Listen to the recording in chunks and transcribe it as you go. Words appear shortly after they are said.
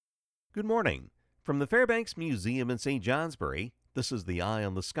Good morning. From the Fairbanks Museum in St. Johnsbury, this is the Eye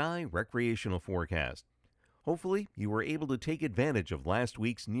on the Sky recreational forecast. Hopefully, you were able to take advantage of last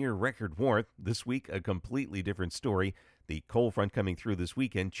week's near record warmth. This week, a completely different story. The cold front coming through this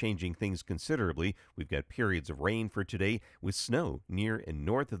weekend, changing things considerably. We've got periods of rain for today with snow near and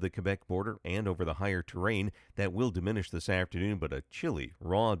north of the Quebec border and over the higher terrain. That will diminish this afternoon, but a chilly,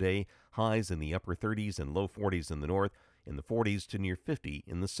 raw day. Highs in the upper 30s and low 40s in the north, in the 40s to near 50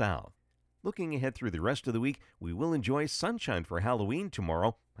 in the south. Looking ahead through the rest of the week, we will enjoy sunshine for Halloween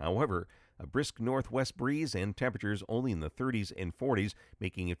tomorrow. However, a brisk northwest breeze and temperatures only in the 30s and 40s,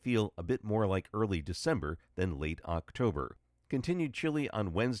 making it feel a bit more like early December than late October. Continued chilly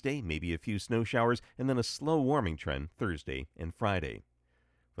on Wednesday, maybe a few snow showers, and then a slow warming trend Thursday and Friday.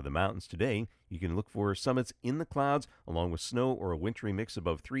 For the mountains today, you can look for summits in the clouds along with snow or a wintry mix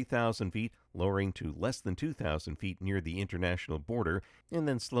above 3,000 feet, lowering to less than 2,000 feet near the international border, and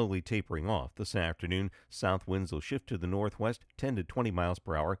then slowly tapering off this afternoon. South winds will shift to the northwest, 10 to 20 miles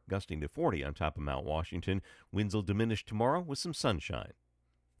per hour, gusting to 40 on top of Mount Washington. Winds will diminish tomorrow with some sunshine.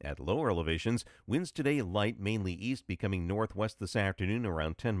 At lower elevations, winds today light, mainly east, becoming northwest this afternoon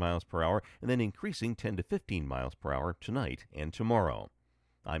around 10 miles per hour, and then increasing 10 to 15 miles per hour tonight and tomorrow.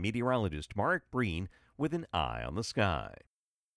 I'm meteorologist Mark Breen with an eye on the sky.